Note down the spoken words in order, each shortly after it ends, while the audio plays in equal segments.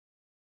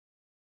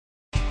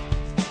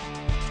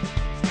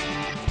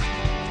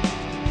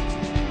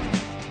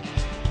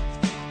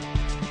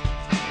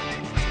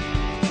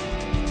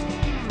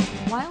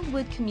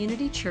Wildwood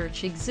Community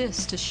Church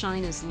exists to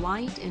shine as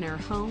light in our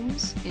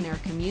homes, in our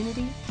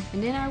community,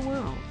 and in our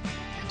world.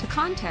 To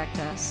contact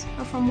us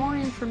or for more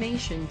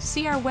information,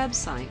 see our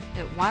website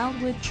at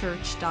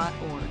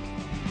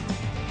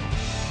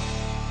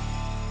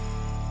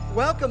wildwoodchurch.org.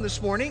 Welcome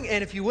this morning,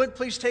 and if you would,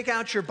 please take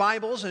out your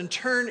Bibles and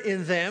turn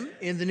in them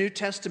in the New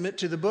Testament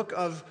to the book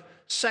of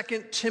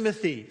 2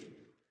 Timothy.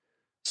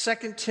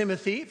 2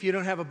 Timothy, if you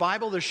don't have a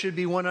Bible, there should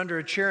be one under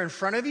a chair in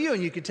front of you,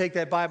 and you could take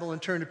that Bible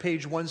and turn to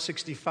page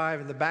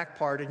 165 in the back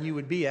part, and you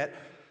would be at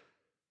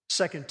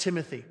 2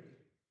 Timothy.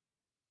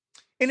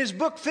 In his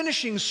book,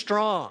 Finishing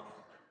Strong,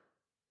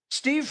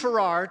 Steve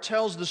Farrar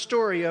tells the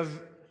story of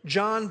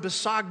John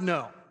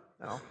Bisagno.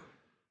 Now,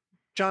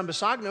 John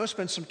Bisagno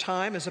spent some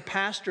time as a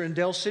pastor in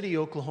Del City,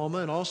 Oklahoma,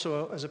 and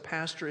also as a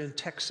pastor in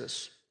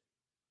Texas.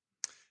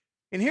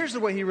 And here's the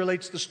way he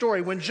relates the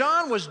story. When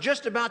John was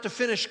just about to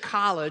finish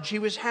college, he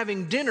was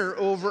having dinner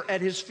over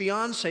at his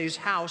fiance's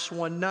house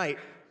one night.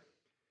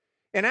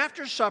 And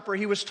after supper,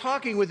 he was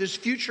talking with his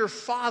future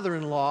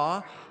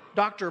father-in-law,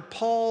 Dr.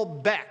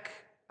 Paul Beck,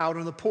 out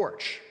on the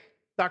porch.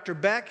 Dr.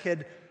 Beck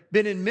had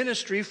been in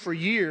ministry for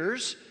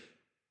years,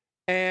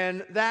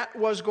 and that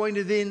was going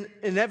to then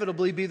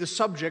inevitably be the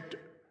subject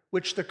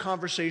which the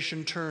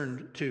conversation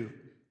turned to.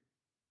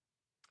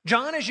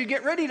 John, as you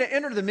get ready to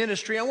enter the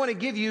ministry, I want to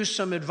give you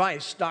some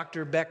advice,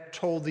 Dr. Beck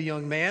told the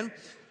young man.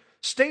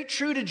 Stay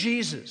true to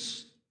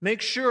Jesus. Make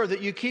sure that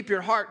you keep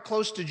your heart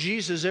close to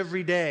Jesus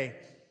every day.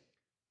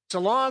 It's a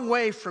long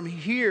way from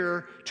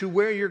here to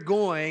where you're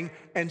going,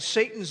 and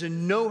Satan's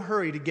in no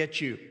hurry to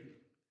get you.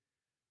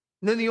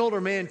 And then the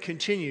older man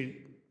continued.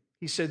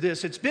 He said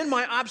this, "It's been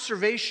my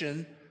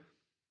observation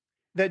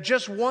that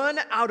just 1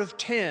 out of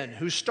 10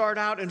 who start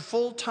out in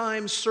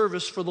full-time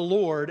service for the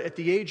Lord at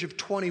the age of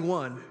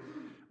 21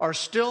 are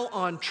still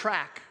on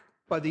track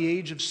by the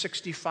age of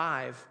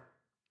 65.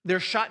 They're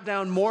shot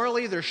down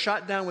morally, they're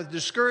shot down with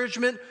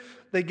discouragement,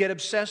 they get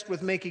obsessed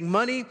with making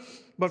money,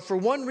 but for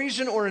one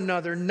reason or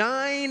another,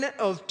 9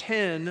 of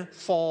 10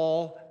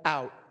 fall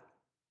out."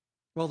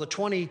 Well, the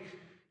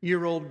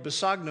 20-year-old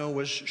Bisagno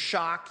was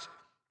shocked.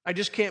 "I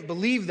just can't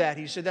believe that."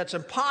 He said, "That's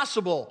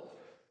impossible.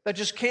 That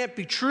just can't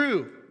be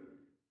true."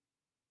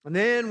 And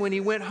then when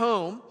he went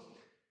home,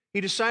 he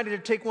decided to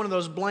take one of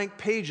those blank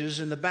pages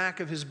in the back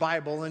of his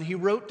Bible, and he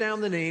wrote down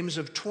the names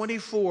of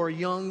 24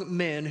 young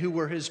men who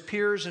were his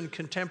peers and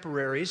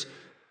contemporaries.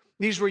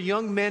 These were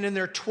young men in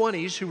their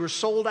 20s who were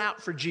sold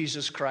out for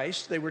Jesus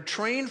Christ. They were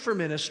trained for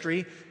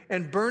ministry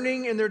and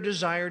burning in their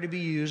desire to be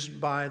used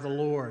by the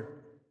Lord.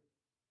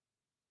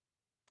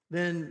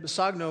 Then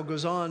Bisagno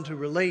goes on to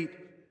relate,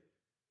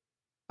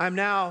 "I'm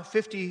now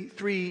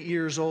 53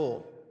 years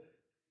old.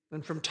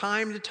 And from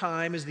time to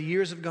time, as the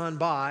years have gone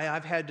by,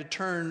 I've had to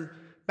turn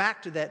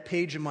back to that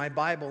page in my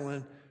Bible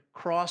and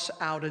cross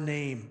out a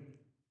name.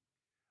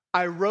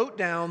 I wrote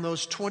down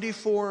those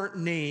 24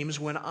 names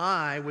when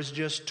I was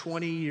just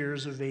 20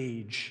 years of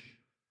age.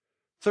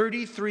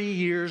 33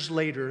 years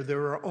later,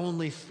 there are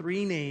only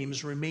 3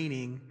 names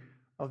remaining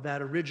of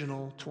that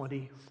original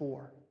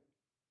 24.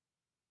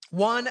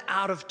 1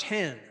 out of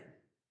 10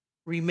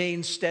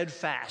 remained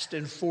steadfast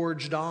and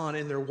forged on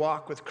in their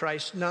walk with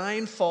Christ.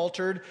 9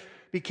 faltered,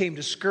 became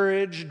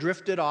discouraged,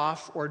 drifted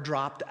off, or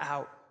dropped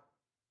out."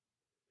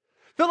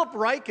 Philip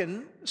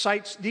Ryken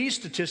cites these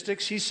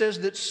statistics. He says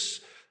that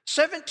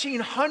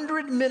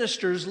 1,700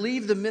 ministers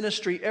leave the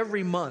ministry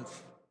every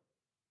month.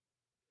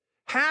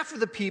 Half of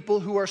the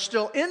people who are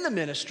still in the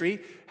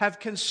ministry have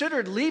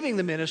considered leaving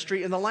the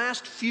ministry in the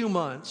last few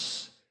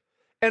months,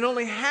 and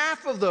only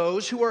half of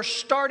those who are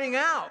starting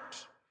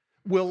out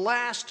will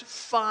last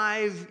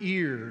 5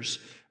 years.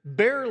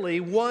 Barely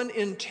 1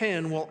 in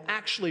 10 will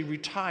actually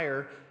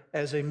retire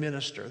as a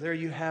minister. There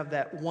you have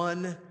that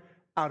 1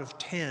 out of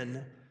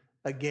 10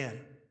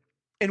 again.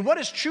 And what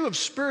is true of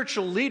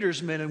spiritual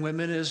leaders, men and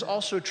women, is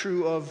also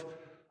true of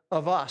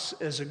us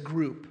as a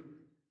group.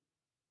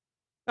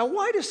 Now,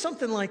 why does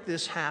something like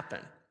this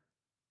happen?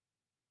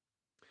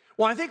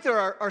 Well, I think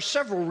there are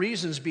several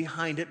reasons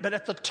behind it, but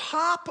at the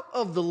top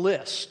of the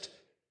list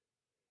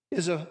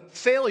is a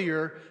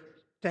failure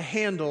to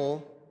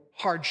handle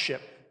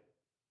hardship.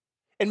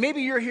 And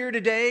maybe you're here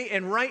today,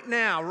 and right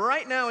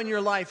now in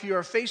your life, you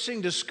are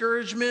facing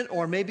discouragement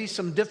or maybe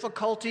some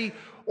difficulty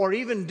or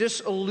even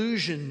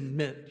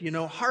disillusionment. You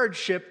know,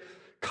 hardship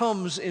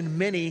comes in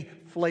many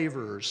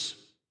flavors.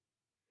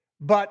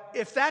 But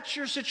if that's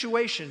your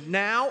situation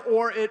now,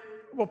 or it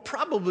will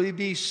probably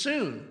be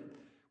soon,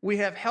 we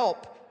have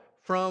help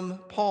from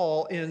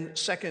Paul in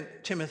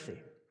 2 Timothy.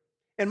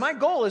 And my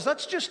goal is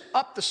let's just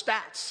up the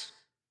stats.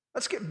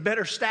 Let's get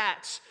better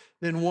stats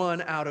than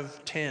 1 out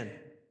of 10.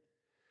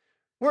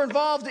 We're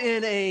involved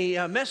in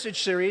a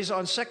message series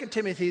on 2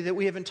 Timothy that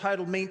we have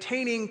entitled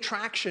Maintaining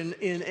Traction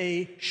in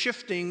a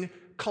Shifting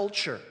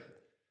Culture.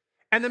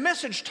 And the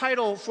message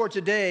title for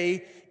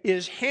today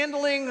is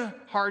Handling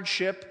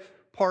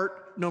Hardship,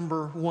 part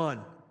number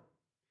 1.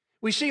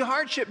 We see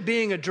hardship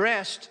being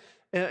addressed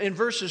in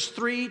verses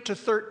 3 to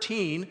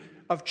 13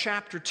 of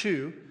chapter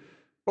 2,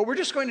 but we're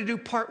just going to do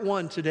part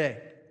 1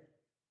 today.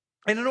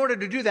 And in order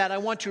to do that, I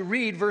want to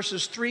read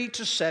verses 3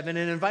 to 7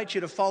 and invite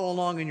you to follow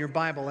along in your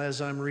Bible as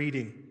I'm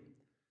reading.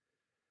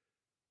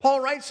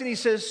 Paul writes and he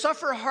says,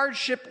 "Suffer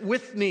hardship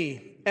with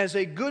me as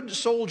a good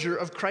soldier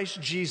of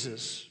Christ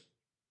Jesus.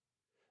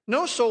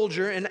 No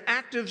soldier in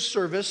active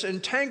service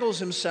entangles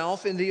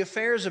himself in the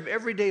affairs of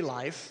everyday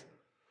life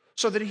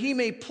so that he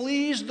may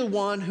please the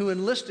one who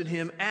enlisted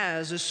him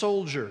as a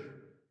soldier.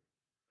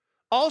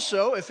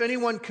 Also, if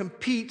anyone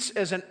competes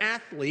as an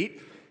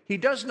athlete, he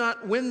does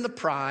not win the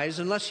prize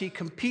unless he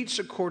competes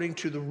according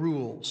to the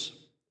rules.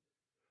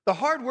 The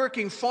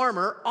hardworking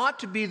farmer ought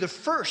to be the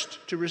first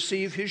to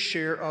receive his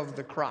share of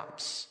the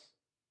crops.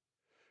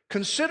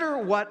 Consider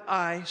what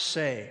I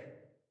say,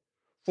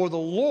 for the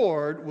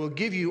Lord will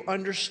give you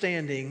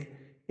understanding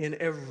in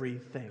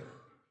everything."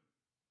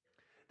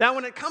 Now,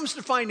 when it comes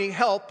to finding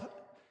help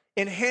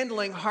in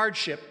handling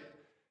hardship,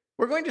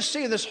 we're going to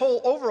see in this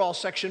whole overall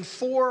section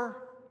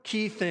 4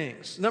 key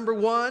things. Number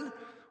 1,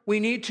 we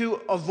need to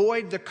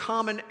avoid the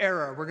common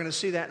error. We're going to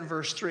see that in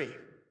verse 3.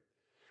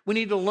 We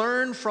need to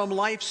learn from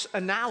life's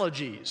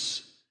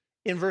analogies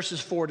in verses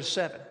 4 to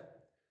 7.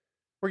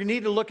 We're going to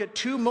need to look at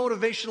 2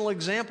 motivational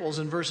examples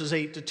in verses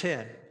 8 to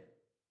 10.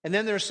 And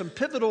then there's some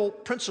pivotal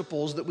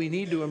principles that we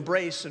need to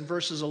embrace in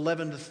verses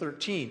 11 to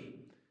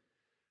 13.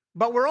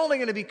 But we're only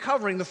going to be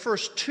covering the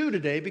first 2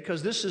 today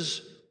because this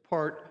is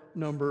part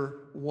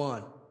number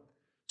 1.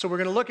 So we're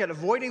going to look at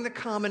avoiding the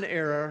common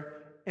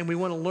error, and we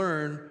want to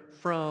learn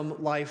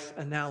from life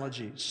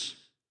analogies.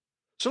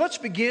 So let's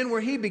begin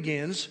where he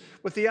begins,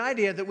 with the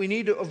idea that we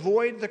need to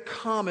avoid the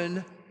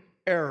common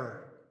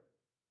error.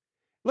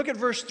 Look at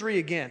verse 3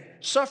 again.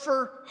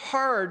 "Suffer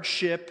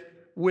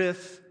hardship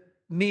with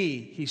me,"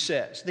 he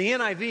says. The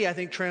NIV, I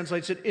think,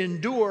 translates it,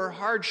 "endure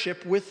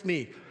hardship with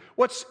me."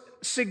 What's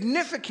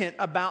significant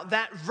about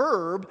that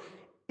verb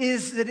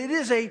is that it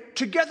is a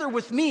together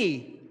with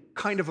me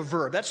kind of a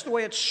verb. That's the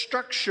way it's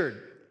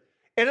structured.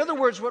 In other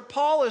words, what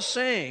Paul is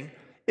saying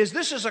is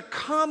this is a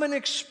common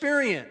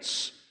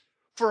experience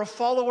for a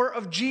follower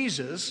of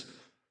Jesus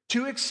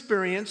to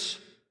experience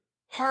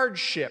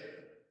hardship.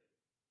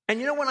 And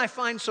you know what I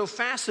find so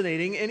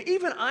fascinating, and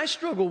even I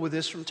struggle with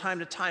this from time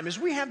to time, is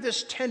we have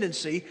this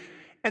tendency,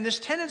 and this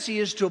tendency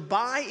is to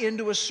buy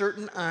into a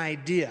certain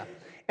idea.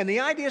 And the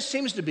idea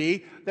seems to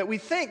be that we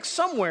think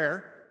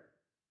somewhere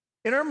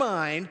in our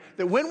mind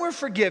that when we're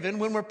forgiven,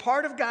 when we're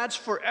part of God's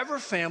forever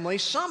family,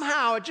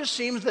 somehow it just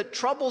seems that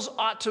troubles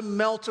ought to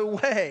melt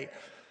away,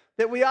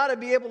 that we ought to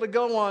be able to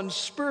go on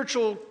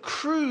spiritual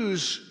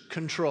cruise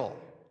control,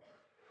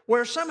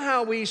 where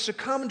somehow we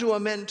succumb to a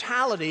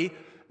mentality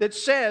that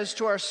says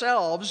to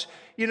ourselves,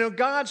 you know,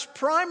 God's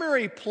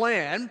primary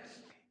plan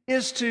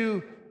is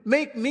to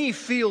make me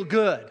feel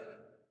good.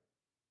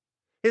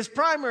 His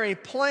primary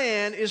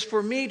plan is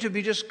for me to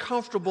be just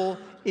comfortable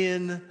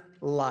in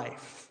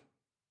life.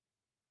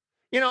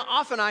 You know,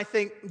 often I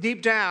think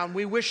deep down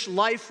we wish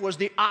life was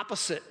the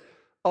opposite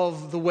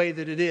of the way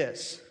that it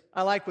is.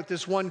 I like what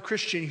this one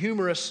Christian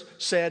humorist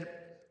said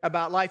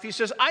about life. He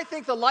says, "I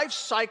think the life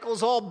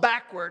cycle's all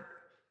backward.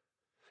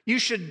 You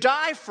should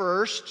die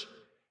first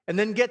and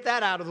then get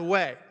that out of the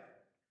way.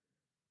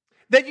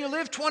 Then you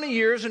live 20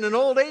 years in an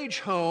old age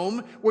home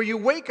where you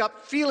wake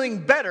up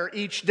feeling better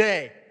each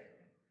day.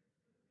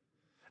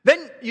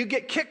 Then you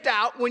get kicked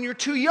out when you're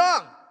too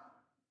young.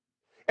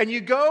 And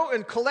you go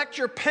and collect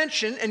your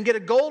pension and get a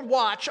gold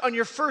watch on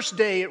your first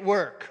day at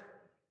work.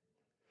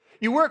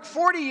 You work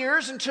 40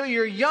 years until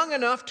you're young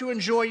enough to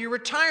enjoy your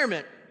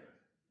retirement.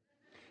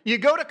 You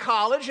go to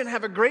college and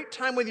have a great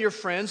time with your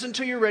friends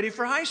until you're ready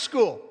for high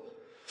school.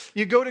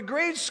 You go to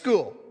grade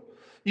school.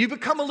 You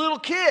become a little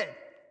kid.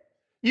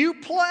 You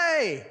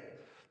play.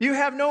 You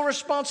have no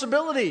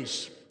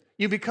responsibilities.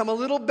 You become a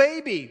little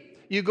baby.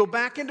 You go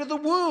back into the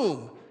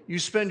womb. You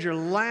spend your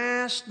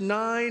last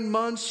 9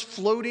 months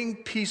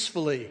floating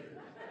peacefully.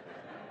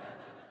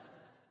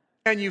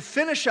 And you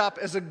finish up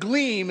as a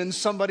gleam in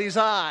somebody's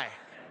eye.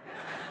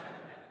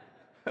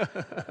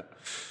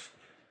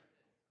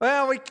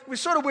 Well, we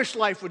sort of wish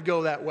life would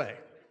go that way.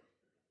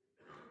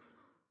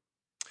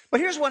 But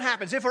here's what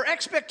happens. If our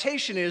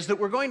expectation is that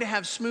we're going to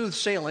have smooth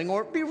sailing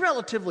or be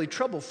relatively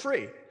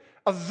trouble-free,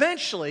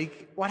 eventually,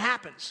 what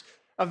happens?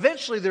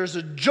 Eventually, there's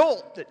a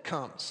jolt that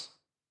comes.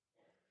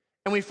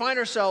 And we find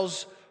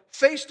ourselves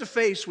face to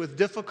face with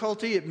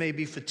difficulty. It may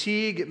be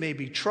fatigue, it may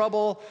be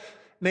trouble,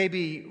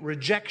 maybe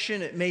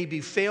rejection, it may be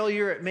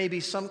failure, it may be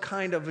some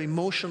kind of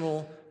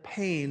emotional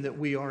pain that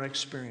we are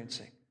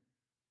experiencing.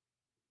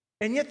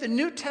 And yet the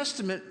New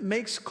Testament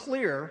makes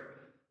clear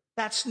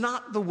that's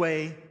not the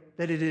way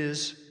that it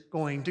is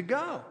going to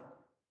go.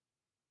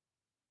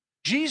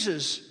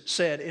 Jesus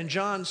said in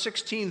John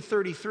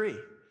 16:33,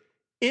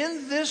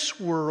 "In this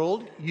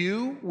world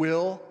you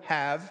will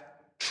have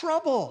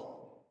trouble."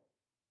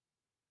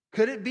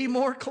 Could it be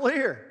more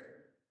clear?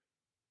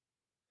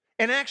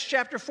 In Acts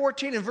chapter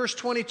 14 and verse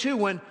 22,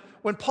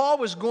 when Paul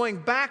was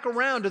going back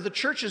around to the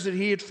churches that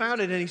he had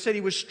founded, and he said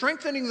he was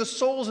strengthening the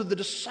souls of the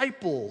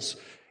disciples,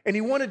 and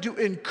he wanted to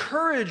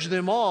encourage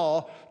them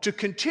all to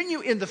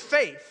continue in the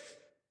faith,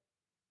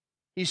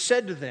 he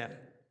said to them,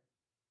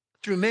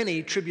 through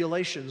many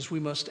tribulations we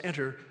must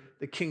enter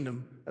the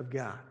kingdom of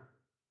God.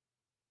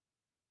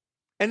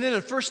 And then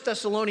in 1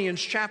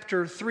 Thessalonians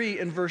chapter 3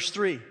 and verse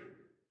 3,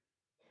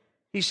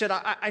 he said,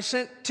 I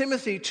sent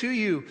Timothy to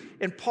you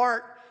in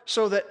part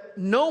so that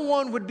no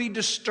one would be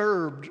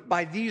disturbed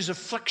by these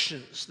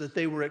afflictions that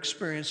they were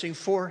experiencing.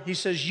 For, he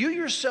says, you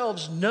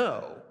yourselves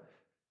know,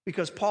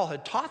 because Paul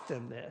had taught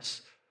them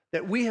this,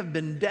 that we have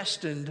been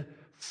destined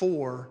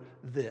for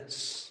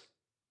this.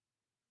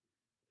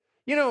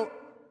 You know,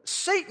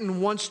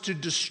 Satan wants to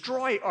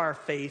destroy our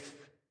faith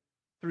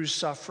through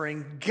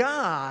suffering.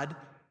 God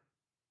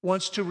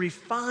wants to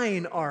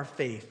refine our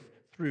faith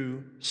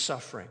through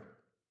suffering.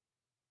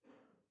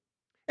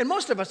 And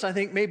most of us, I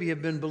think, maybe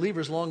have been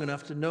believers long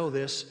enough to know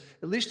this,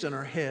 at least in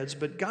our heads,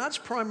 but God's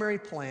primary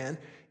plan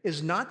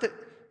is not that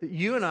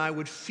you and I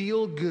would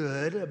feel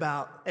good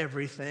about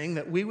everything,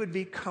 that we would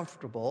be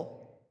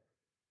comfortable.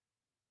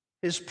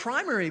 His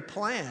primary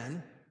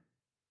plan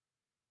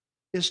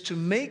is to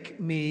make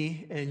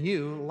me and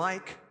you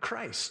like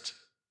Christ.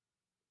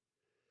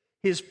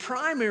 His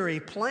primary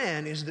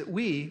plan is that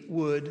we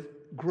would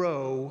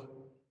grow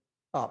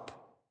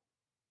up.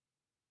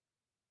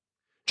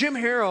 Jim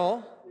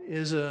Harrell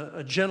is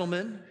a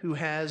gentleman who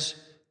has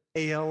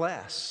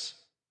ALS.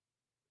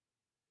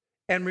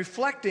 And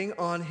reflecting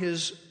on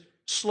his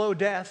slow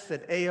death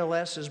that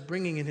ALS is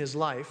bringing in his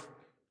life,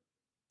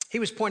 he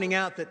was pointing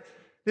out that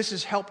this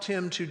has helped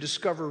him to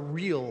discover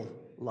real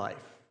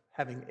life,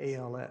 having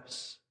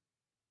ALS.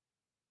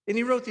 And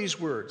he wrote these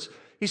words.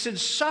 He said,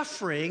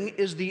 suffering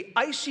is the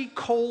icy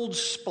cold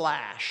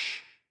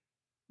splash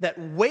that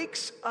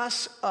wakes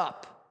us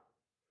up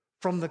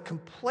from the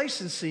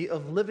complacency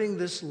of living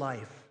this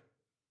life.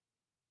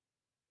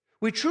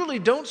 We truly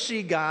don't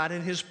see God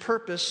and his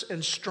purpose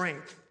and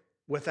strength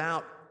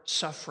without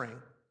suffering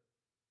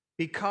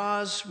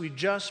because we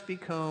just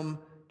become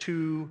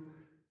too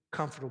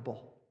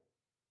comfortable.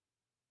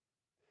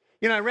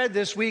 You know, I read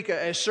this week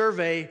a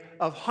survey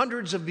of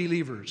hundreds of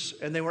believers,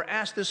 and they were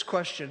asked this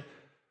question: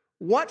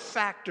 what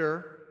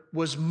factor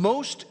was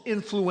most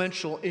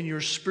influential in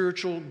your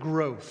spiritual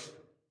growth?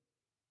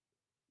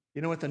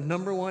 You know what the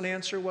number one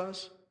answer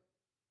was?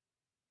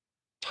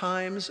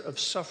 Times of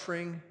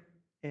suffering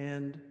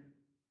and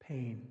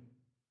pain.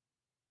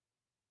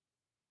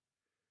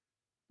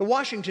 The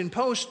Washington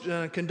Post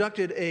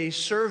conducted a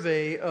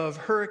survey of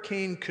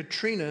Hurricane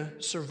Katrina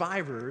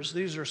survivors.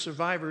 These are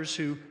survivors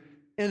who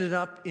ended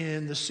up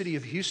in the city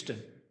of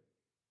Houston.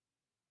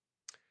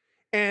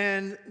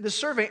 And the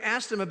survey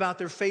asked them about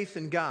their faith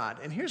in God.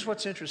 And here's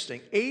what's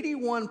interesting.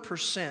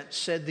 81%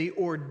 said the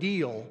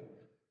ordeal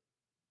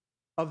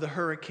of the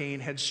hurricane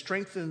had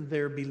strengthened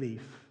their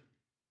belief,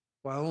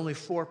 while only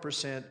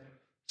 4%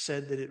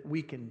 said that it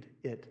weakened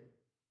it.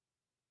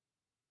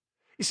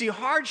 You see,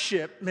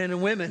 hardship, men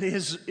and women,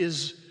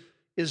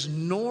 is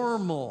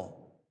normal.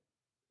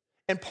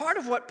 And part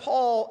of what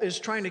Paul is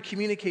trying to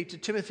communicate to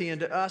Timothy and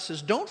to us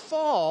is don't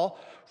fall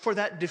for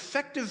that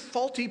defective,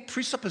 faulty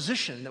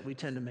presupposition that we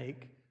tend to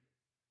make,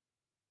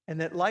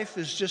 and that life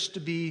is just to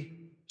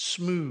be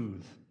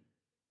smooth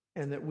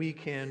and that we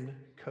can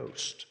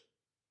coast.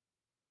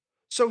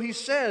 So he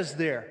says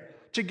there,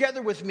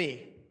 together with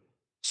me,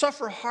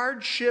 suffer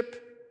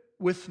hardship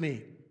with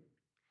me.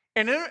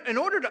 And in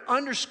order to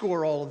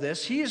underscore all of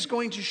this, he is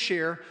going to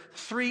share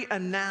 3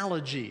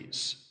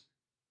 analogies.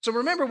 So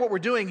remember what we're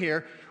doing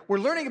here. We're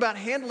learning about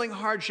handling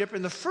hardship,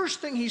 and the first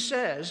thing he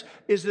says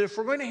is that if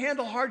we're going to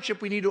handle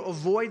hardship, we need to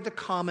avoid the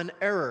common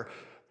error.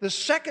 The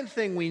second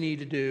thing we need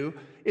to do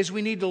is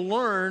we need to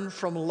learn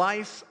from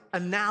life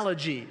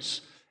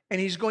analogies, and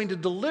he's going to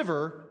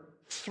deliver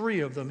 3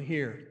 of them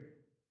here.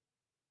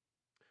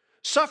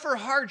 Suffer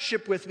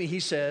hardship with me, he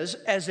says,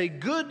 as a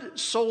good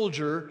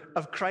soldier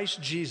of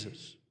Christ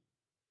Jesus.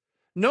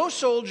 No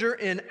soldier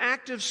in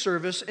active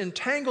service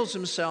entangles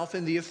himself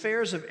in the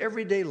affairs of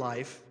everyday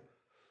life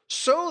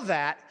so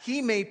that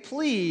he may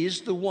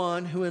please the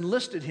one who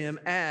enlisted him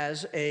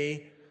as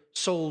a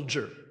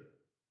soldier.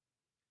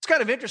 It's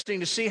kind of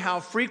interesting to see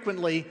how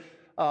frequently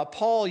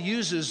Paul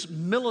uses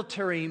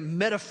military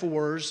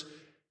metaphors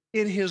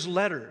in his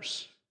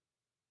letters.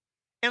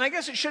 And I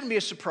guess it shouldn't be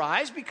a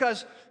surprise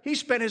because he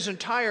spent his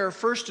entire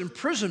first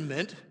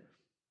imprisonment,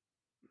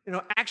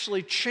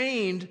 actually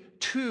chained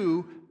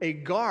to a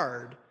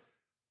guard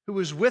who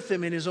was with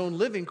him in his own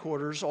living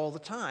quarters all the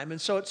time. And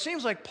so it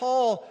seems like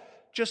Paul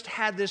just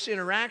had this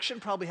interaction,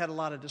 probably had a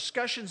lot of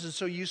discussions, and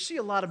so you see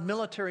a lot of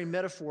military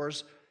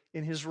metaphors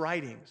in his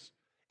writings.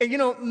 And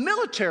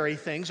military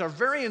things are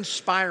very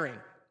inspiring.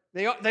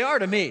 They are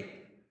to me.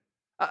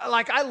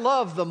 I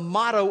love the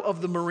motto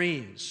of the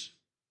Marines,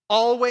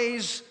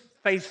 always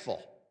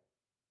faithful.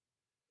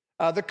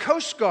 The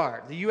Coast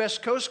Guard, the U.S.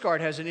 Coast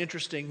Guard has an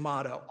interesting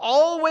motto,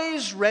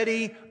 always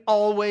ready,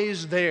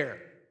 always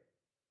there.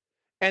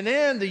 And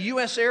then the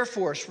U.S. Air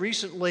Force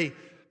recently,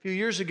 a few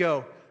years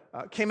ago,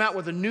 came out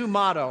with a new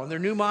motto, and their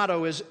new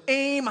motto is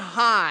aim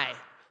high,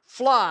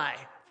 fly,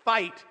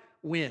 fight,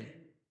 win.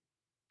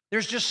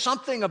 There's just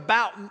something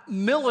about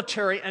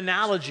military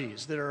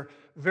analogies that are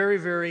very,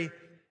 very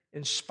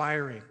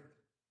inspiring.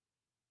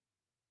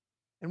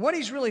 And what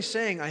he's really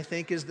saying, I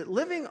think, is that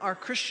living our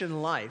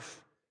Christian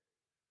life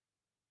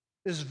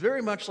is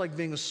very much like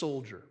being a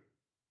soldier.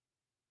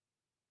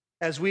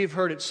 As we've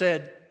heard it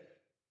said,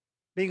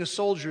 being a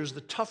soldier is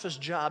the toughest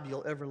job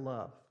you'll ever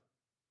love.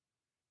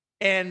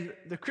 And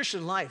the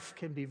Christian life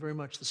can be very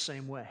much the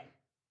same way.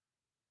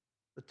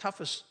 The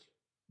toughest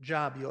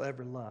job you'll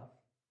ever love.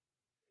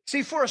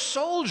 See, for a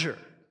soldier,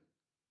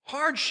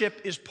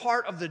 hardship is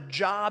part of the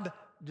job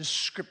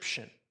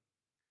description.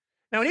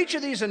 Now, in each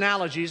of these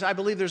analogies, I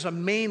believe there's a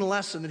main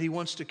lesson that he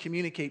wants to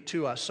communicate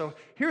to us. So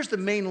here's the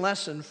main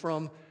lesson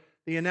from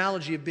the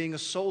analogy of being a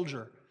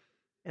soldier,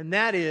 and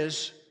that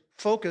is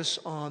focus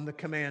on the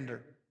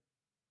commander.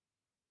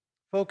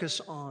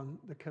 Focus on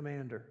the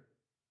commander.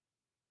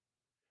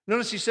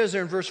 Notice he says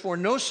there in verse 4,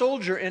 no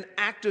soldier in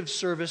active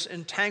service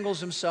entangles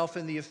himself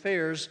in the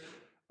affairs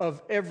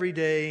of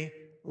everyday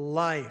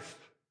life.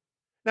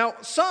 Now,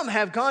 some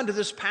have gone to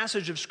this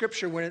passage of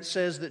Scripture when it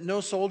says that no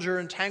soldier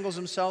entangles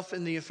himself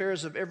in the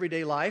affairs of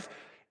everyday life,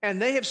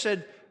 and they have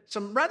said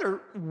some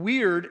rather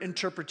weird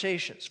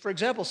interpretations. For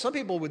example, some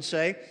people would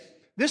say,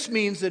 this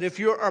means that if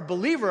you're a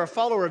believer, a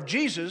follower of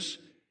Jesus,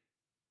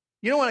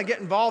 you don't want to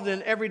get involved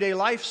in everyday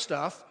life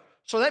stuff,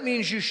 so that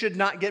means you should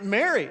not get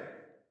married,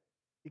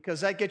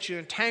 because that gets you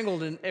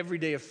entangled in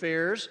everyday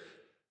affairs.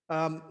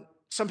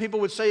 Some people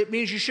would say it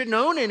means you shouldn't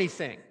own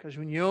anything, because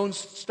when you own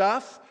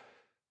stuff,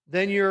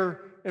 then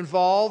you're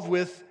involved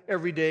with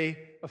everyday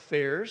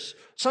affairs.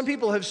 Some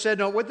people have said,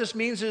 no, what this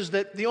means is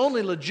that the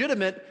only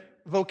legitimate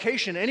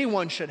vocation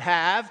anyone should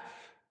have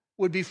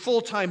would be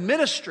full-time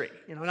ministry,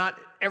 not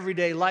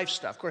everyday life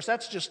stuff. Of course,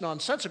 that's just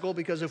nonsensical,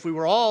 because if we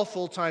were all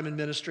full-time in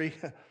ministry,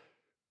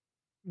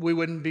 we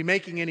wouldn't be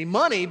making any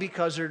money,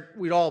 because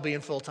we'd all be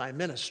in full-time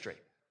ministry.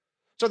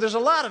 So there's a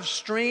lot of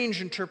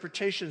strange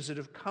interpretations that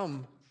have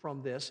come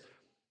from this.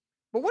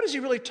 But what is he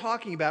really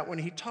talking about when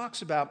he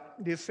talks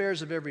about the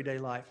affairs of everyday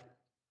life?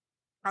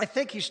 I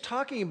think he's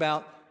talking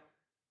about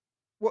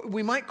what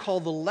we might call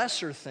the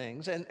lesser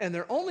things, and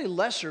they're only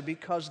lesser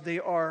because they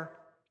are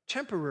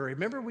temporary.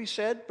 Remember we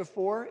said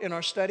before in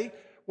our study,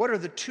 what are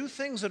the two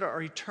things that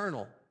are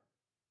eternal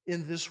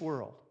in this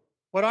world?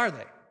 What are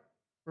they?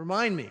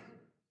 Remind me.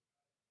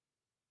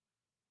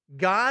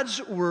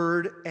 God's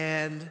word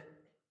and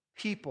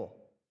people.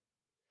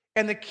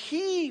 And the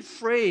key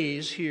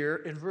phrase here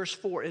in verse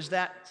 4 is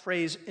that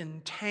phrase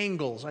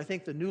entangles. I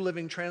think the New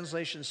Living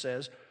Translation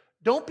says,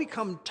 don't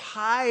become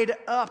tied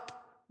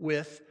up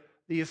with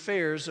the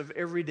affairs of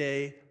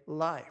everyday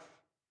life.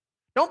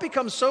 Don't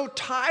become so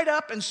tied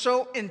up and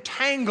so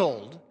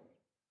entangled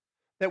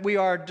that we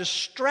are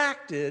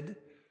distracted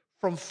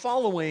from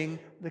following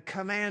the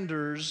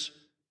commander's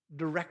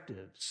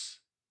directives.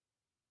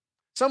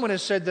 Someone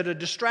has said that a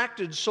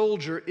distracted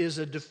soldier is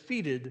a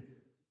defeated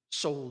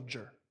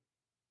soldier.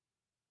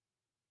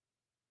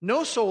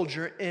 No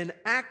soldier in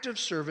active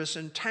service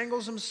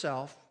entangles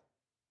himself,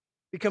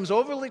 becomes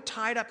overly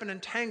tied up and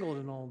entangled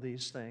in all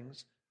these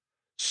things,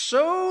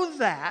 so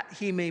that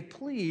he may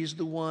please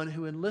the one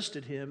who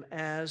enlisted him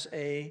as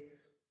a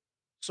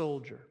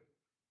soldier.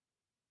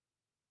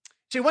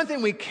 See, one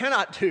thing we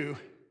cannot do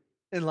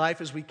in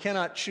life is we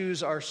cannot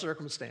choose our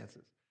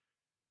circumstances.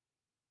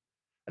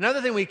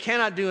 Another thing we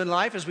cannot do in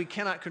life is we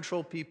cannot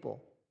control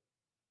people.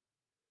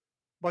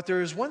 But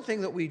there is one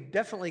thing that we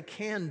definitely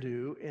can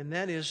do, and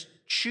that is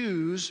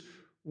choose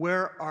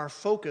where our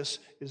focus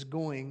is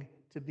going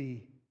to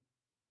be.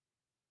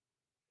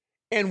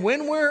 And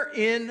when we're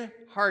in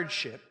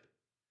hardship,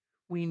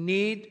 we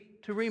need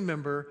to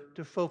remember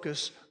to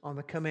focus on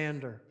the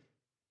commander.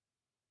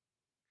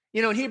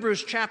 In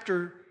Hebrews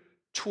chapter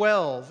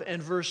 12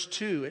 and verse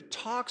 2, it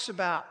talks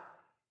about,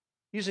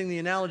 using the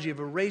analogy of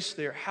a race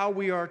there, how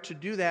we are to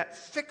do that,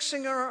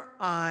 fixing our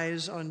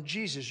eyes on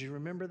Jesus. You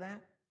remember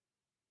that?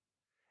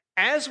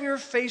 As we are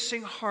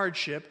facing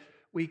hardship,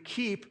 we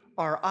keep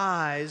our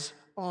eyes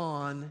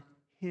on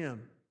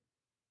Him.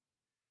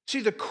 See,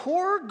 the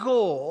core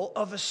goal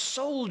of a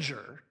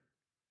soldier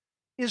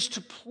is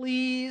to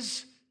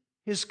please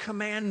his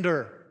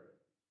commander,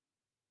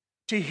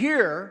 to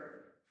hear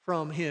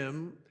from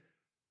him,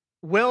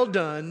 well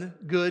done,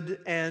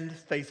 good and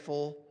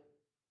faithful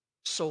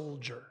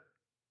soldier.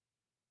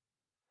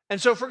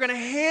 And so if we're going to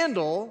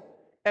handle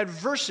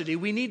adversity,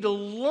 we need to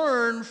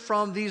learn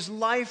from these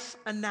life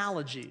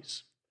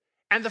analogies.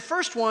 And the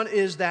first one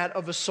is that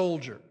of a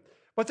soldier.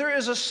 But there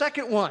is a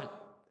second one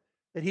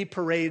that he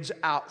parades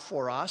out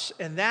for us,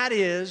 and that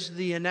is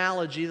the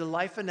analogy, the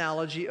life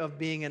analogy of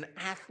being an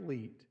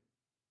athlete.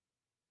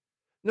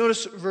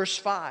 Notice verse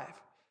 5.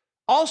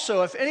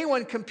 Also, if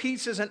anyone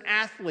competes as an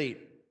athlete,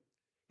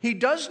 he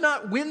does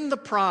not win the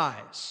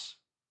prize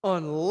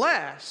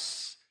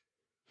unless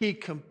he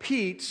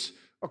competes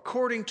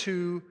according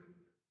to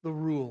the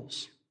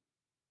rules.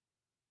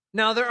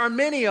 Now, there are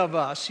many of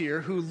us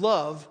here who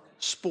love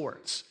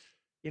sports.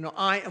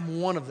 I am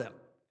one of them.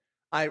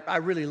 I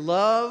really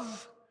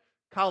love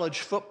college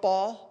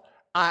football.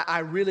 I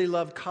really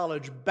love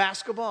college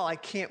basketball. I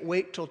can't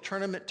wait till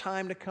tournament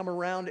time to come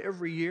around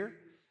every year.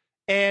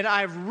 And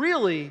I've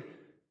really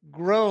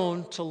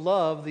grown to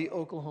love the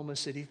Oklahoma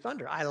City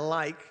Thunder. I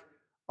like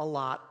a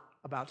lot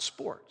about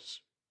sports.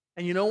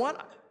 And you know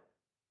what?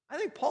 I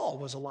think Paul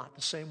was a lot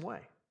the same way.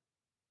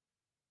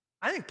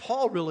 I think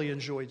Paul really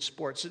enjoyed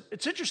sports.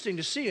 It's interesting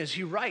to see as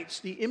he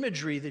writes the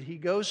imagery that he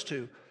goes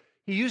to.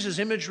 He uses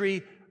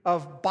imagery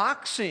of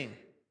boxing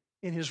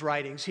in his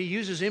writings. He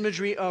uses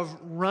imagery of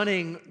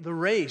running the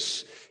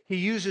race. He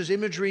uses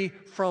imagery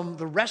from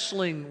the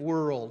wrestling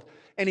world.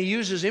 And he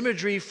uses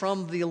imagery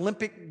from the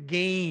Olympic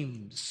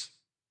Games.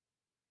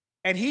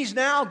 And he's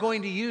now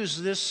going to use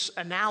this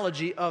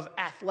analogy of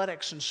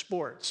athletics and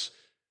sports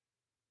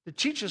to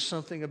teach us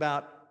something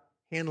about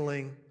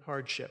handling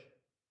hardship.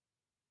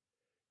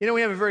 You know,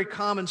 we have a very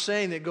common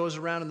saying that goes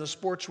around in the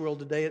sports world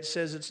today. It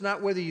says, it's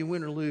not whether you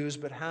win or lose,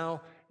 but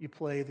how you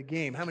play the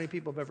game. How many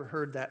people have ever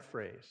heard that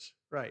phrase?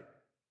 Right.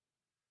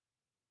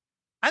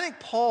 I think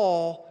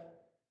Paul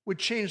would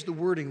change the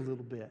wording a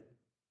little bit.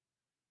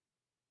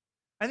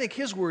 I think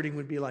his wording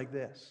would be like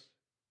this.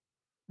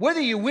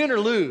 Whether you win or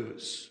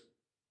lose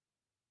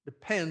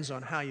depends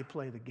on how you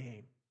play the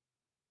game.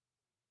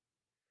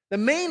 The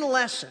main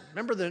lesson,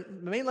 remember the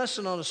main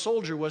lesson on a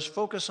soldier was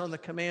focus on the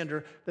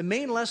commander. The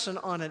main lesson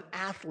on an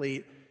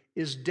athlete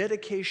is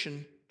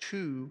dedication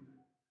to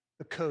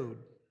the code.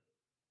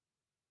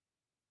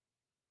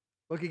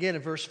 Look again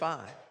at verse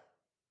 5. If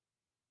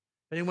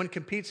anyone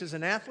competes as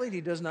an athlete, he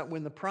does not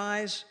win the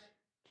prize.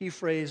 Key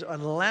phrase,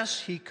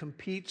 unless he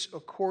competes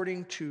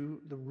according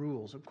to the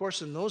rules. Of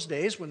course, in those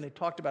days, when they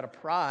talked about a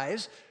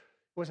prize,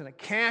 it wasn't a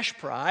cash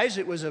prize,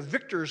 it was a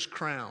victor's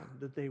crown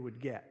that they would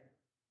get.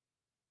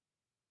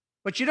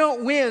 But you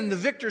don't win the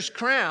victor's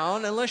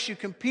crown unless you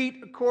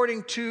compete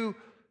according to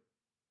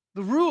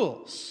the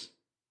rules.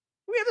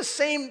 We have the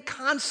same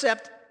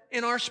concept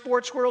in our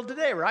sports world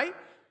today, right?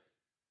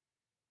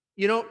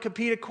 You don't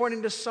compete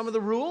according to some of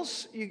the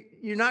rules,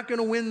 you're not going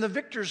to win the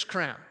victor's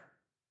crown.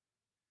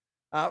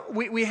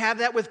 We have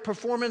that with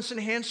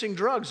performance-enhancing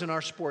drugs in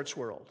our sports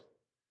world.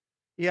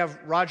 You have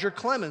Roger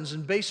Clemens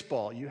in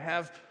baseball. You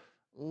have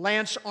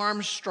Lance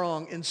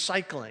Armstrong in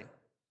cycling.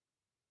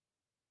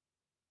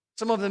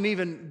 Some of them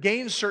even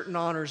gained certain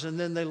honors and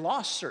then they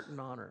lost certain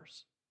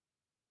honors.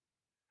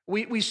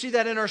 We see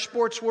that in our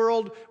sports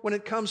world when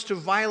it comes to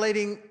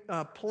violating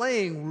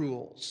playing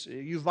rules.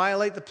 You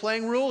violate the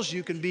playing rules,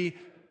 you can be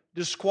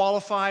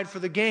disqualified for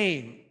the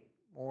game,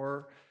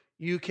 or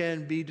you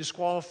can be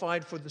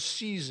disqualified for the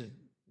season.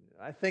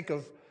 I think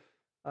of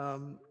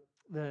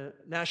the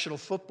National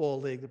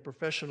Football League, the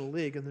professional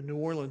league, and the New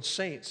Orleans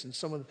Saints and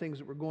some of the things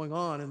that were going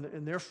on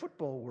in their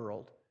football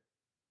world.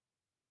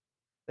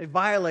 They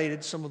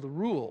violated some of the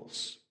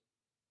rules.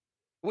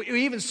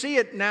 We even see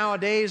it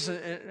nowadays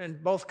in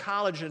both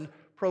college and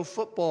pro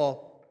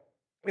football,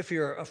 if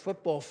you're a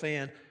football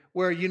fan,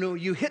 where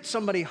you hit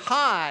somebody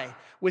high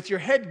with your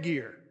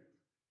headgear,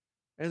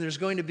 and there's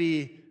going to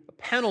be a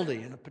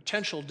penalty and a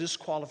potential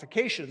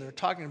disqualification. They're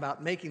talking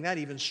about making that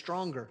even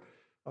stronger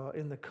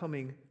in the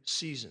coming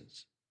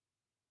seasons.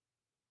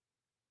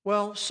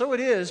 Well, so it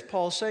is,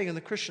 Paul's saying, in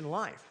the Christian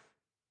life.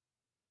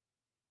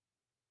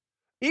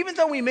 Even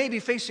though we may be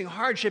facing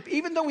hardship,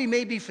 even though we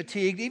may be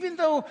fatigued, even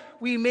though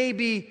we may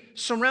be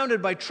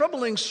surrounded by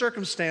troubling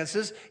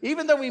circumstances,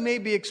 even though we may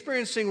be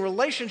experiencing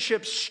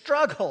relationship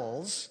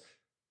struggles,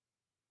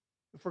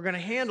 if we're going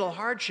to handle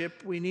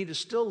hardship, we need to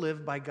still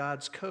live by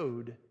God's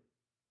code.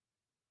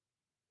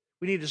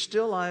 We need to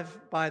still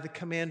live by the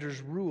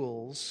commander's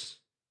rules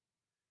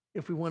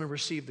if we want to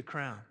receive the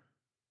crown.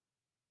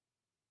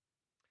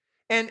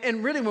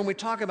 And really, when we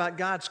talk about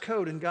God's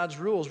code and God's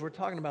rules, we're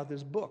talking about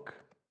this book.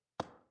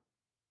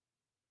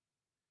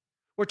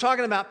 We're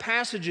talking about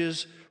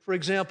passages, for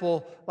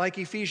example, like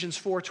Ephesians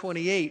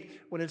 4:28,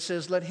 when it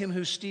says, let him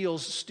who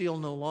steals steal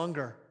no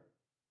longer.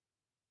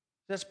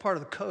 That's part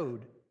of the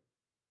code.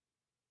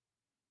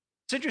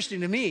 It's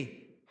interesting to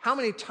me how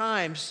many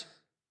times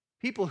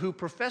people who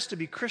profess to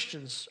be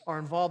Christians are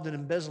involved in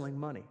embezzling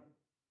money.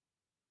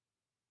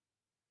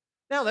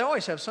 Now, they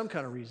always have some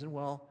kind of reason.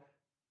 Well,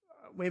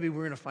 maybe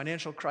we're in a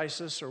financial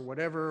crisis or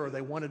whatever, or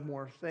they wanted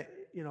more,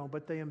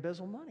 but they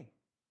embezzle money.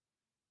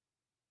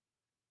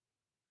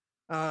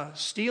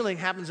 Stealing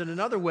happens in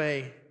another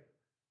way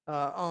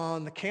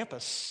on the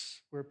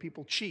campus where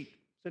people cheat.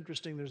 It's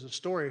interesting, there's a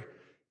story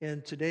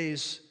in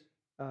today's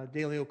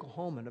Daily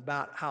Oklahoman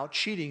about how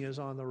cheating is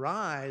on the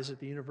rise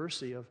at the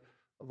University of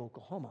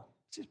Oklahoma.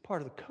 It's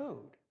part of the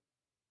code.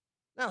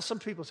 Now, some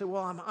people say,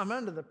 well, I'm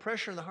under the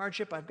pressure and the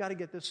hardship. I've got to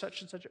get this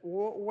such and such.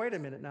 Wait a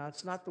minute now.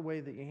 It's not the way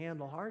that you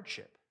handle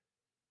hardship.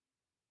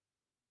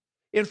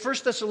 In 1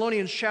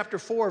 Thessalonians chapter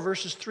 4,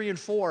 verses 3 and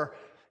 4,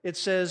 it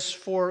says,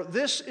 for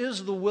this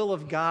is the will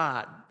of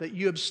God, that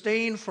you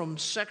abstain from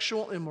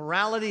sexual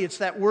immorality. It's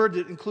that word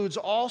that includes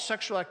all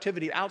sexual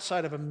activity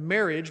outside of a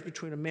marriage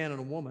between a man and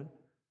a woman.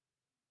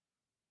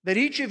 That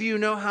each of you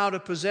know how to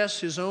possess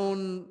his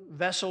own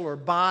vessel or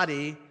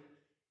body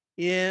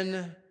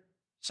in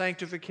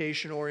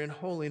sanctification or in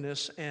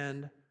holiness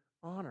and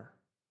honor.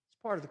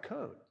 It's part of the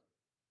code.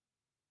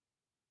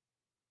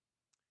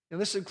 And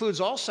this includes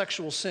all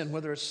sexual sin,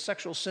 whether it's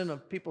sexual sin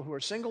of people who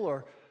are single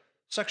or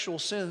sexual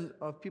sin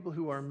of people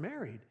who are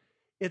married.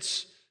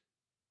 It's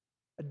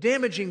a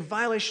damaging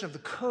violation of the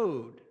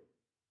code.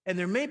 And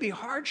there may be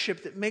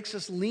hardship that makes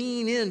us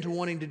lean into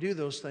wanting to do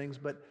those things,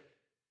 but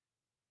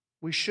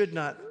we should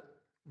not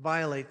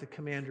violate the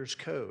commander's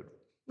code.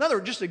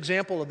 Another just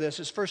example of this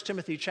is 1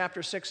 Timothy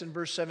chapter 6 and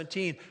verse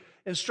 17.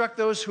 Instruct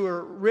those who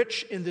are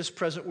rich in this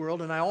present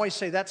world, and I always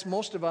say that's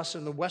most of us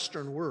in the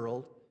Western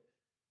world.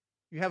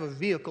 You have a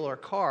vehicle or a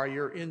car,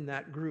 you're in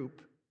that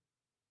group.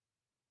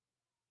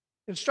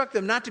 Instruct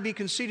them not to be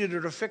conceited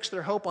or to fix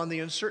their hope on the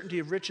uncertainty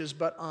of riches,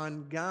 but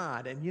on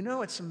God. And you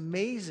know, it's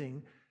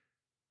amazing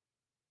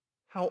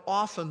how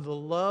often the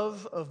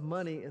love of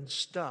money and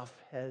stuff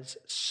has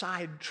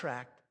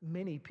sidetracked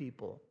many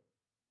people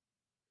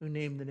who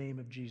name the name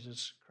of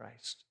Jesus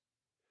Christ.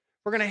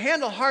 If we're going to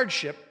handle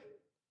hardship,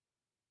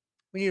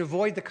 we need to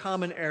avoid the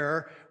common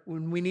error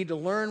when we need to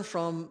learn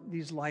from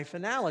these life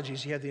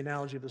analogies. You have the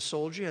analogy of the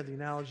soldier, you have the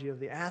analogy of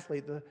the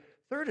athlete. The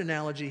third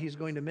analogy he's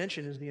going to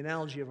mention is the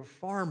analogy of a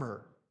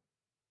farmer.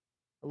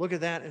 Look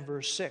at that in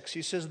verse 6.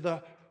 He says,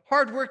 the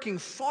hardworking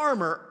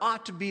farmer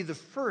ought to be the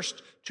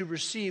first to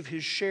receive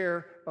his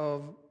share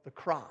of the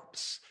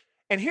crops.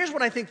 And here's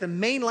what I think the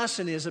main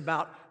lesson is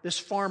about this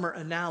farmer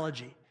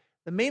analogy.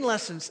 The main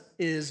lesson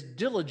is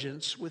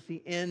diligence with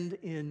the end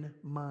in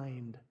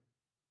mind.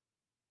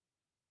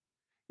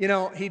 You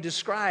know, he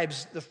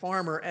describes the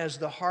farmer as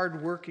the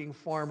hardworking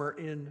farmer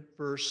in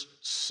verse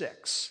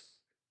 6.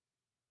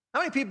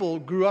 How many people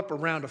grew up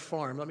around a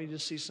farm? Let me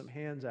just see some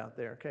hands out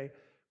there, okay?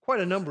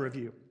 Quite a number of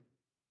you.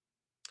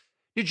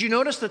 Did you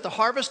notice that the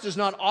harvest does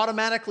not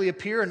automatically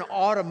appear and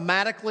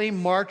automatically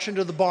march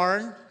into the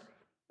barn?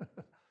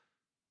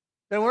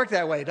 Doesn't work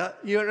that way.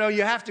 You know,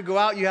 you have to go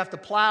out, you have to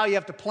plow, you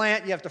have to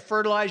plant, you have to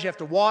fertilize, you have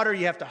to water,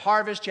 you have to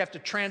harvest, you have to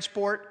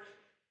transport.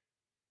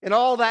 And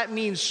all that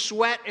means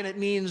sweat, and it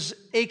means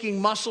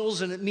aching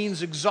muscles, and it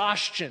means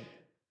exhaustion.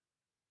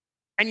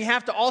 And you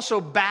have to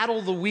also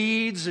battle the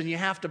weeds, and you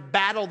have to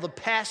battle the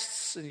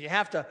pests, and you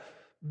have to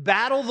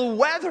battle the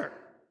weather,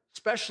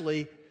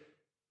 especially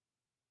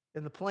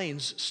in the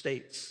plains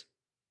states.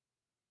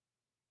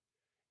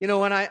 You know,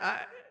 when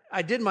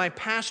I did my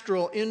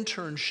pastoral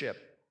internship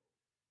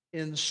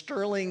in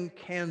Sterling,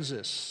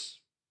 Kansas,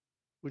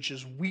 which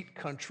is wheat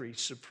country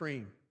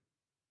supreme.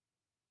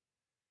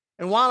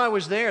 And while I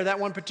was there, that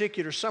one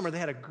particular summer, they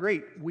had a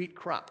great wheat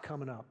crop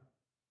coming up.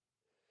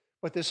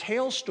 But this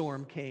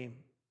hailstorm came,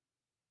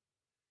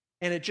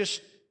 and it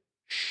just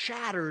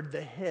shattered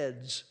the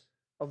heads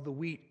of the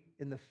wheat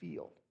in the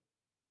field.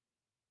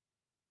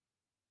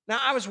 Now,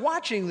 I was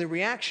watching the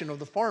reaction of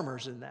the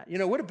farmers in that. You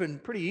know, it would have been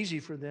pretty easy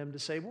for them to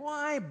say,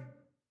 why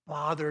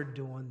bother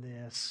doing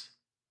this?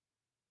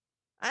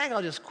 I think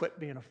I'll just quit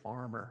being a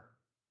farmer.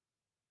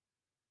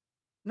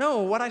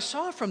 No, what I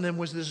saw from them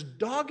was this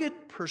dogged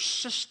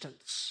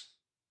persistence.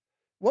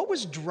 What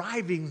was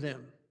driving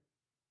them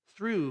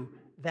through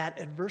that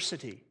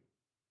adversity?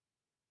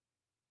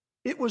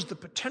 It was the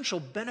potential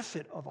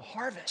benefit of a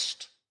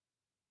harvest.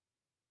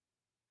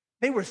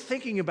 They were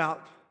thinking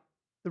about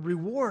the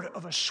reward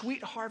of a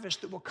sweet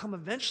harvest that will come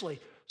eventually.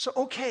 So,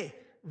 okay,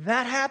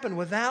 that happened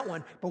with that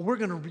one, but we're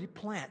going to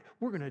replant.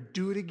 We're going to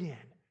do it again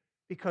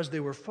because they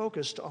were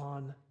focused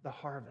on the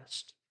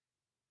harvest.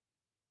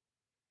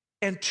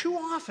 And too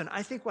often,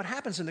 I think what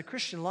happens in the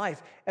Christian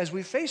life, as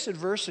we face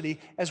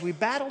adversity, as we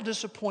battle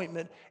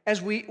disappointment,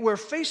 as we're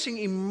facing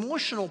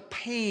emotional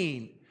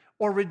pain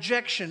or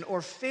rejection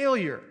or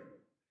failure,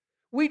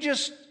 we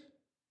just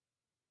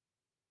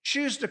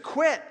choose to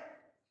quit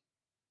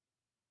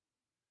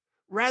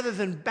rather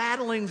than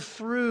battling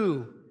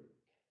through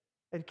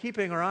and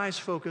keeping our eyes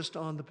focused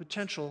on the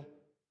potential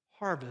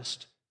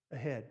harvest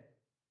ahead.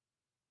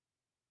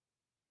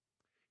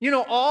 You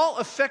know, all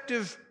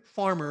effective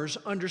farmers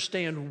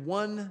understand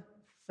one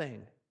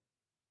thing,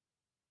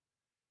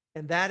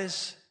 and that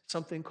is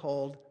something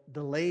called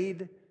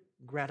delayed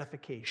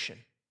gratification.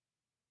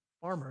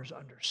 Farmers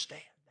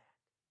understand that.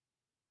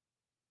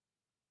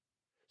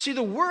 See,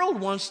 the world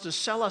wants to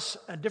sell us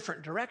a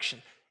different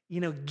direction.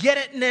 You know, get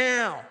it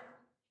now.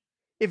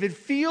 If it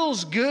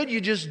feels good, you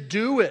just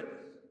do it.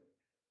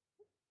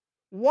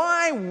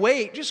 Why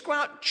wait? Just go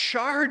out and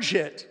charge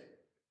it.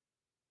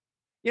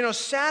 You know,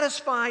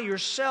 satisfy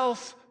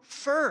yourself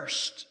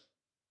first.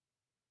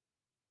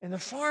 And the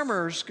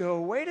farmers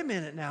go, wait a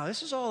minute now,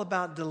 this is all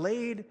about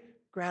delayed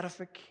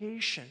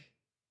gratification.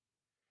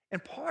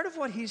 And part of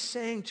what he's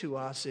saying to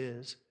us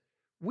is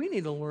we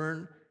need to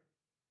learn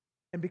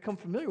and become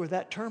familiar with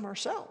that term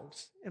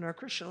ourselves in our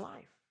Christian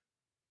life.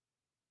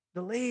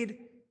 Delayed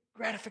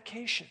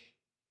gratification.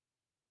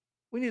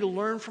 We need to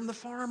learn from the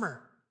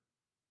farmer.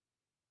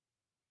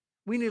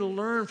 We need to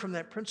learn from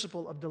that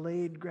principle of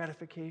delayed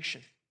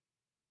gratification.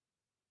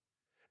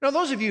 Now,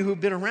 those of you who've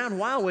been around a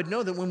while would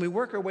know that when we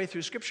work our way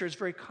through Scripture, it's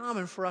very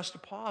common for us to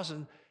pause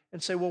and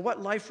say, well,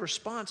 what life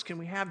response can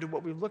we have to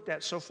what we've looked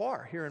at so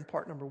far here in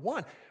part number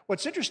 1?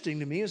 What's interesting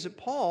to me is that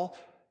Paul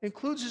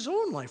includes his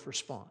own life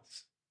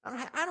response.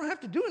 I don't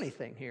have to do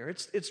anything here.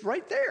 It's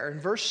right there in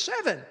verse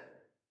 7.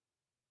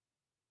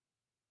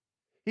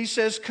 He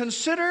says,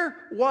 consider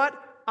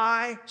what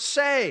I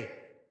say.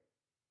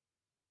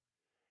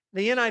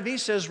 The NIV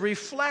says,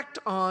 reflect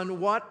on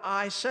what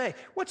I say.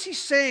 What's he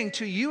saying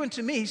to you and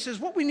to me? He says,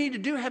 what we need to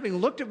do, having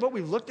looked at what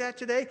we've looked at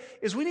today,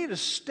 is we need to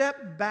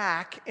step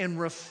back and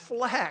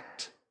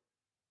reflect.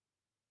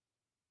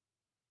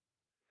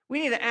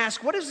 We need to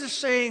ask, what is this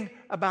saying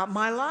about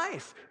my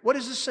life? What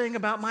is this saying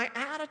about my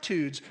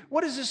attitudes?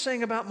 What is this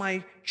saying about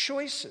my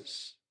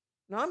choices?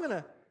 Now, I'm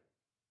going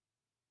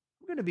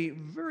to be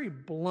very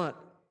blunt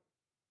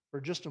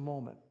for just a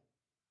moment.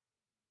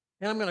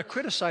 And I'm going to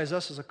criticize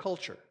us as a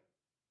culture.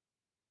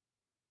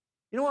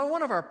 You know what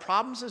one of our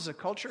problems as a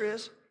culture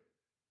is?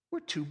 We're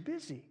too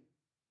busy.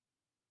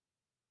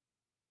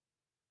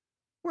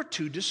 We're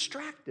too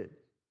distracted.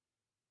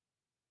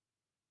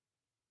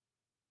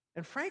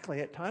 And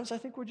frankly, at times, I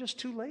think we're just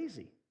too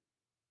lazy.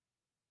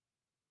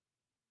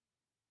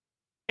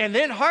 And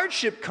then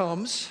hardship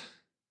comes,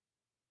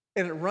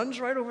 and it runs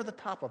right over the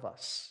top of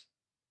us.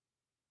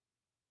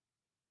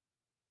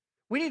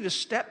 We need to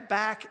step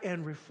back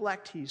and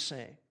reflect, he's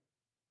saying.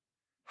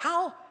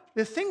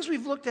 The things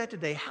we've looked at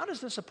today, how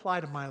does this apply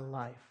to my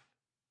life?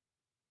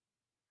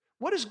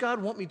 What does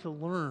God want me to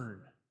learn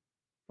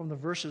from the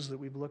verses that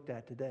we've looked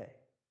at today?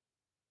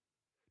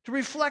 To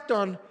reflect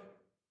on,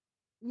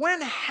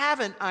 when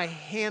haven't I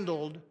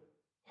handled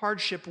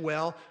hardship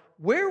well?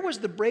 Where was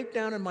the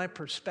breakdown in my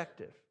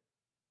perspective?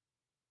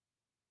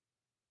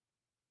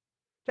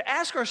 To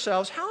ask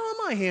ourselves, how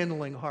am I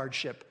handling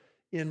hardship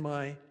in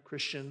my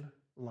Christian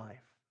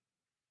life?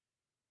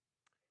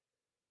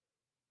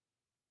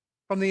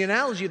 From the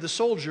analogy of the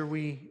soldier,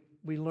 we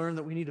learn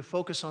that we need to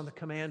focus on the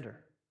commander.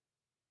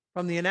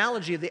 From the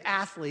analogy of the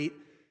athlete,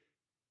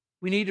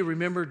 we need to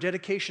remember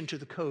dedication to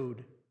the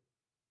code.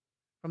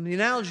 From the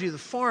analogy of the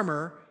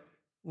farmer,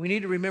 we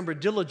need to remember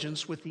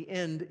diligence with the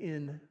end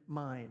in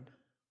mind.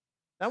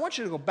 Now, I want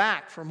you to go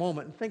back for a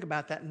moment and think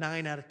about that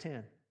 9 out of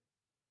 10.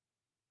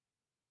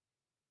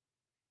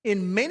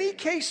 In many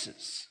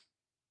cases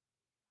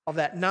of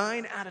that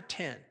 9 out of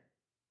 10,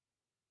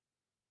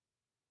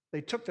 they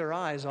took their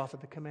eyes off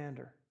of the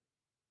commander.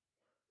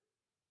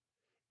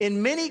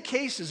 In many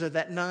cases of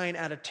that 9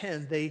 out of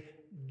 10, they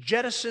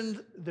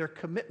jettisoned their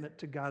commitment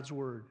to God's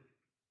word.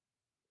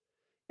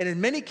 And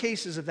in many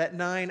cases of that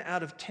 9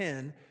 out of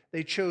 10,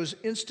 they chose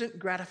instant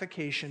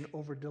gratification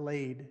over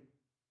delayed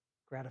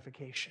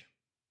gratification.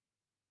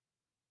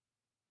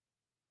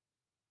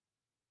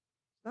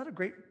 Not a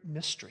great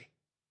mystery.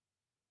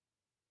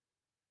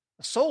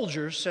 A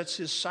soldier sets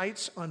his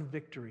sights on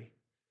victory.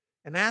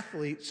 An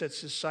athlete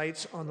sets his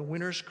sights on the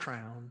winner's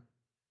crown,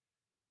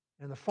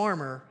 and the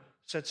farmer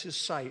sets his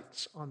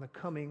sights on the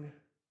coming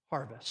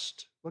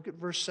harvest. Look at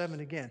verse 7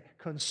 again.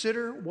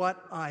 Consider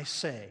what I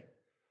say,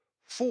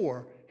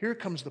 for here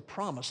comes the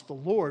promise, the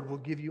Lord will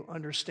give you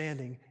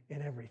understanding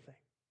in everything.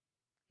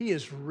 He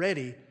is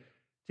ready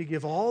to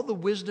give all the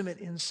wisdom and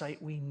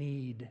insight we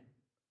need.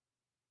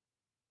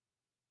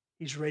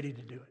 He's ready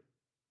to do it.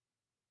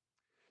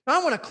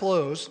 Now I want to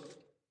close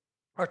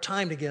our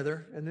time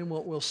together, and then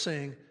we'll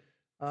sing,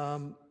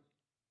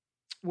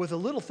 with a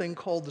little thing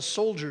called the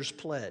Soldier's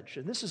Pledge.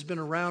 And this has been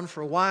around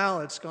for a while.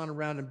 It's gone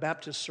around in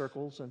Baptist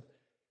circles and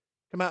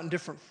come out in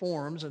different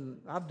forms, and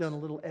I've done a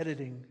little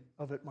editing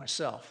of it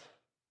myself.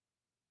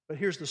 But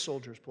here's the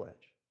Soldier's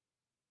Pledge.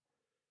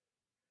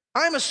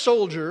 I'm a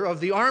soldier of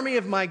the army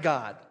of my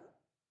God.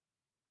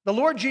 The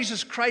Lord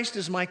Jesus Christ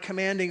is my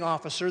commanding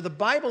officer. The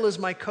Bible is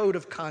my code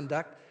of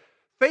conduct.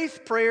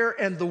 Faith, prayer,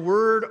 and the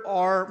Word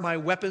are my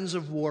weapons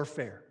of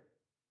warfare.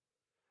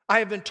 I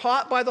have been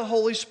taught by the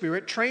Holy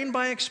Spirit, trained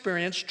by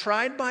experience,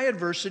 tried by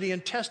adversity,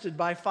 and tested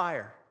by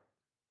fire.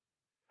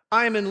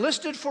 I am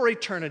enlisted for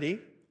eternity.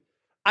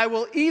 I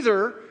will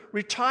either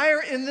retire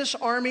in this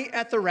army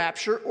at the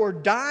rapture or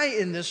die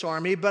in this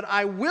army, but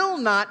I will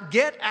not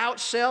get out,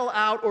 sell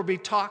out, or be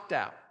talked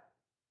out.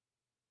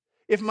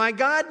 If my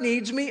God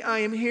needs me, I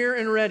am here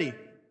and ready.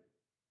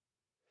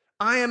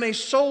 I am a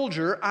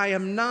soldier. I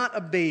am not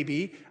a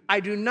baby. I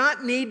do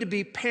not need to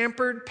be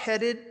pampered,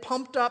 petted,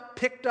 pumped up,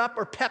 picked up,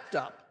 or pepped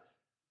up.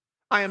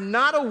 I am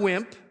not a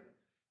wimp.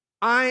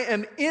 I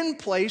am in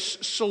place,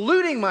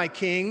 saluting my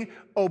king,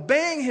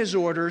 obeying his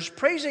orders,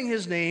 praising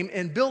his name,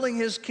 and building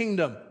his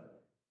kingdom.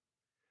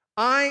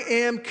 I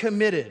am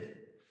committed.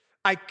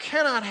 I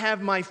cannot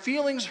have my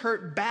feelings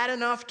hurt bad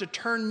enough to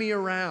turn me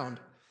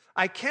around.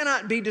 I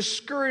cannot be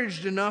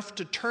discouraged enough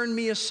to turn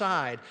me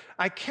aside.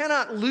 I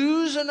cannot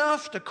lose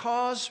enough to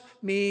cause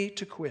me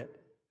to quit.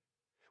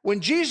 When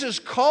Jesus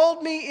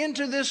called me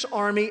into this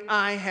army,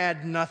 I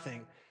had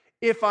nothing.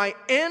 If I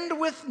end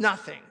with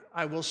nothing,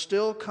 I will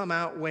still come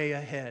out way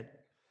ahead.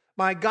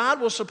 My God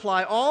will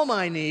supply all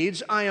my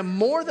needs. I am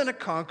more than a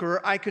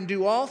conqueror. I can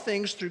do all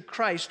things through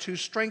Christ who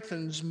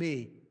strengthens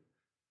me.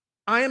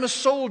 I am a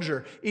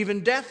soldier.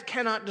 Even death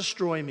cannot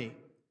destroy me.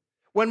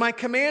 When my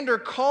commander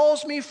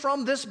calls me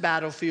from this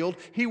battlefield,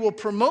 he will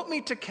promote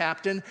me to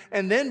captain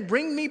and then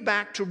bring me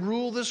back to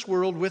rule this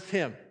world with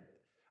him.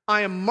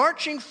 I am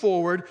marching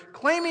forward,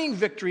 claiming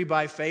victory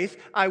by faith.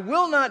 I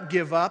will not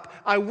give up.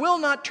 I will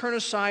not turn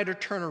aside or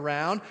turn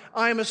around.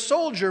 I am a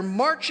soldier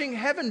marching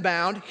heaven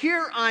bound.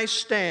 Here I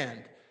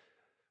stand.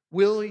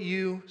 Will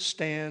you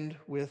stand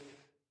with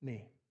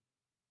me?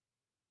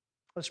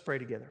 Let's pray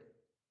together.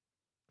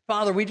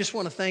 Father, we just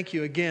want to thank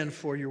you again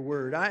for your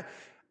word.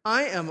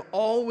 I am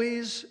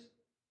always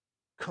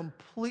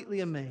completely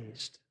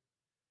amazed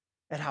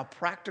at how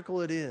practical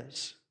it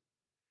is.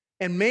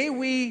 And may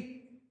we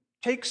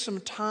take some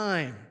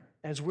time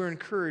as we're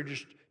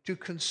encouraged to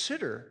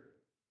consider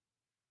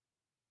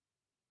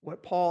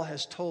what Paul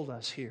has told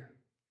us here,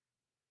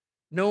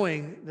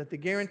 knowing that the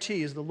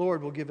guarantee is the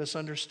Lord will give us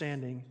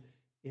understanding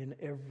in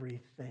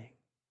everything.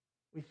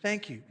 We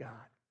thank you, God,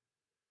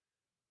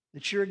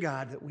 that you're a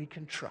God that we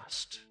can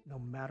trust no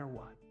matter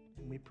what.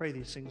 And we pray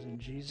these things in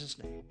Jesus'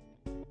 name.